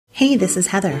Hey, this is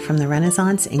Heather from the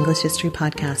Renaissance English History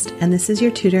Podcast, and this is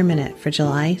your Tudor Minute for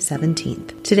July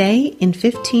 17th. Today, in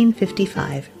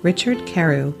 1555, Richard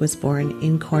Carew was born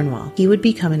in Cornwall. He would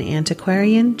become an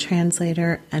antiquarian,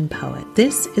 translator, and poet.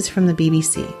 This is from the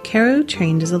BBC. Carew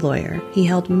trained as a lawyer. He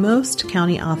held most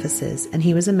county offices, and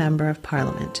he was a member of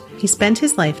Parliament. He spent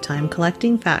his lifetime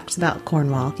collecting facts about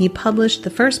Cornwall. He published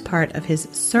the first part of his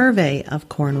Survey of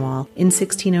Cornwall in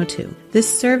 1602.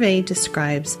 This survey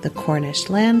describes the Cornish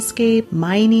landscape,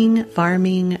 mining,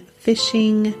 farming,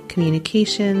 fishing,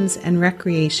 communications, and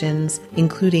recreations,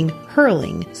 including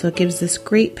hurling. So it gives this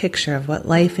great picture of what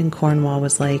life in Cornwall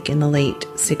was like in the late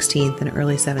 16th and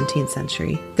early 17th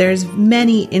century. There's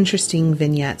many interesting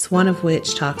vignettes, one of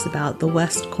which talks about the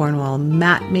West Cornwall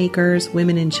mat makers,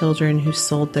 women and children who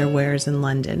sold their wares in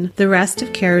London. The rest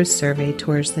of Carew's survey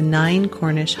tours the 9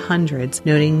 Cornish hundreds,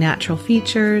 noting natural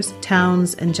features,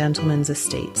 towns, and gentlemen's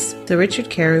estates. So Richard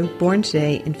Carew, born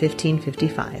today in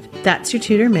 1555. That's your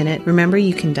Tudor Minute. Remember,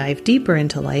 you can dive deeper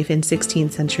into life in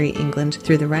 16th century England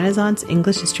through the Renaissance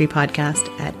English History Podcast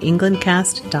at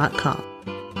englandcast.com.